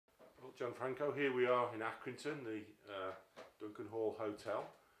Gianfranco, here we are in Accrington, the Duncan Hall Hotel.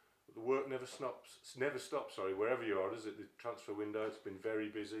 The work never stops, wherever you are, does it? The transfer window, it's been very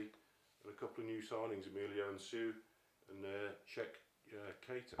busy. And a couple of new signings, Emilio and Sue, and Czech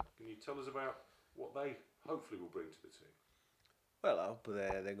Keita. Can you tell us about what they hopefully will bring to the team? Well, I hope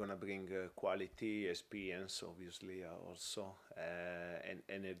they're going to bring quality, experience, obviously, also, and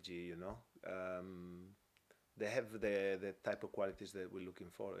energy, They have the type of qualities that we're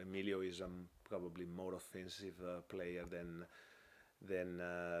looking for. Emilio is probably more offensive player than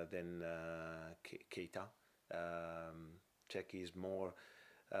Keita. Czech is more,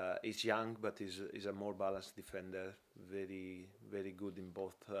 is young, but is a more balanced defender. Very, very good in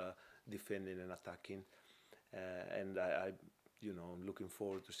both defending and attacking. And I'm looking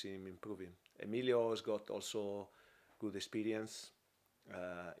forward to seeing him improving. Emilio has got also good experience.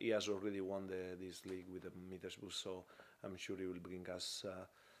 He has already won this league with Middlesbrough, so I'm sure he will bring us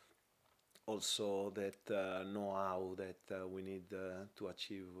also that know-how that we need to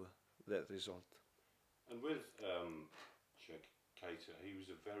achieve that result. And with Czech Keita, he was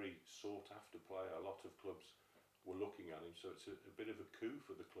a very sought-after player. A lot of clubs were looking at him, so it's a bit of a coup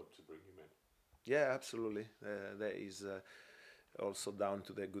for the club to bring him in. Yeah, absolutely. That is also down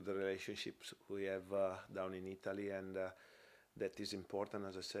to the good relationships we have down in Italy, and that is important.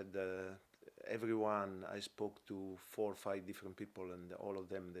 As I said, everyone, I spoke to 4 or 5 different people, and all of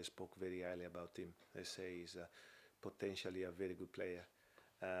them, they spoke very highly about him. They say he's potentially a very good player.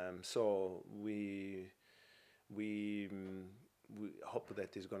 So we hope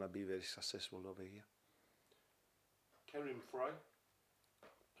that he's going to be very successful over here. Kerim Frey,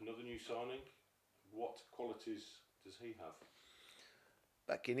 another new signing. What qualities does he have?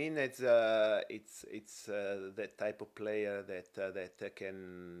 Bakinin, it's that type of player that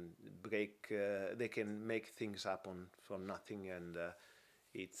can break, they can make things happen from nothing, and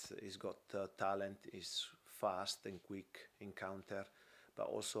he's got talent. He's fast and quick in counter, but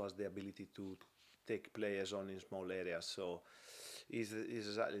also has the ability to take players on in small areas. So he's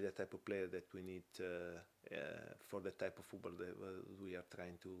exactly the type of player that we need for the type of football that we are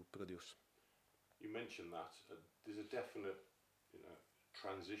trying to produce. You mentioned that there's a definite,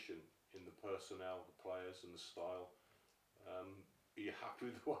 transition in the personnel, the players, and the style. Are you happy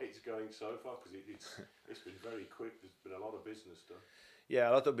with the way it's going so far? Because it's been very quick. There's been a lot of business done. Yeah,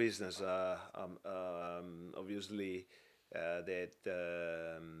 a lot of business. Obviously, that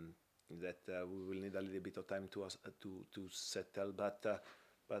we will need a little bit of time to settle,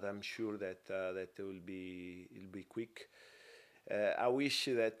 but I'm sure that it'll be quick. I wish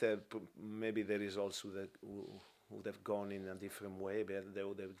that maybe the results would have gone in a different way, but they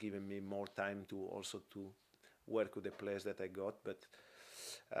would have given me more time to also to work with the players that I got. But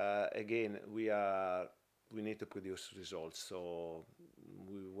again, we need to produce results. So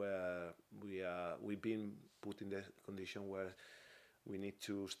we've been put in the condition where we need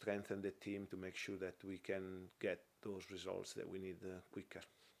to strengthen the team to make sure that we can get those results that we need quicker.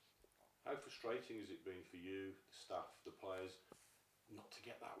 How frustrating has it been for you, the staff, the players, not to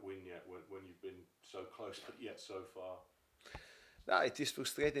get that win yet when you've been so close but yet so far? No, it is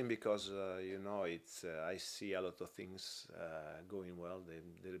frustrating because I see a lot of things going well.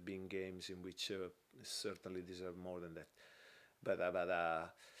 There have been games in which certainly deserve more than that, but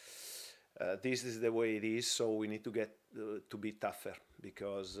this is the way it is. So we need to get to be tougher,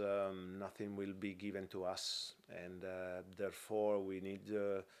 because nothing will be given to us, and therefore we need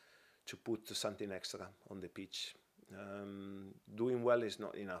to put something extra on the pitch. Doing well is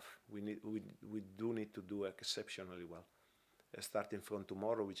not enough. We do need to do exceptionally well, starting from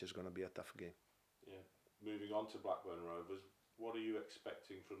tomorrow, which is going to be a tough game. Yeah. Moving on to Blackburn Rovers, what are you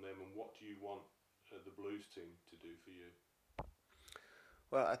expecting from them, and what do you want the Blues team to do for you?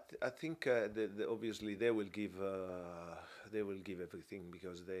 Well, I think obviously they will give everything,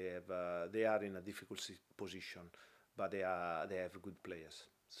 because they are in a difficult position, but they have good players.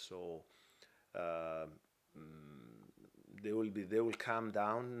 So they will calm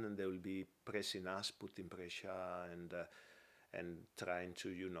down, and they will be pressing us, putting pressure, and trying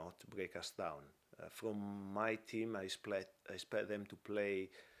to to break us down. From my team, I expect them to play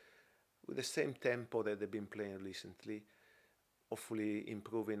with the same tempo that they've been playing recently, hopefully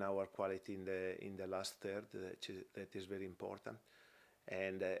improving our quality in the last third. That is very important,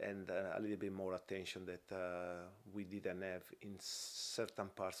 and a little bit more attention that we didn't have in certain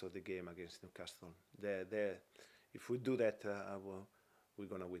parts of the game against Newcastle. If we do that, we're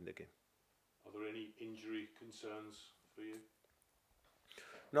going to win the game. Are there any injury concerns for you?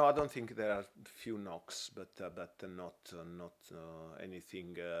 No, I don't think there are few knocks, but not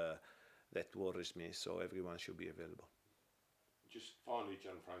anything that worries me. So everyone should be available. just finally,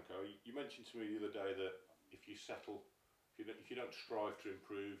 Gianfranco, you mentioned to me the other day that if you settle, if you don't strive to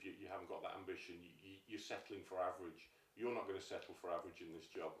improve, you haven't got that ambition. You're settling for average. You're not going to settle for average in this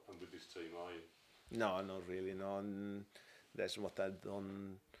job and with this team, are you? No, not really. No, that's what I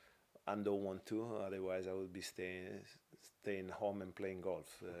don't want to. Otherwise, I would be staying home and playing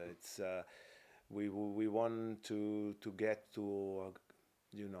golf. It's we want to get to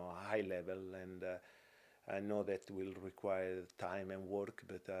a high level, and I know that will require time and work,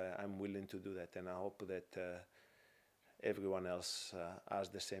 but I'm willing to do that, and I hope that everyone else has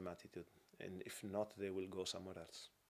the same attitude. And if not, they will go somewhere else.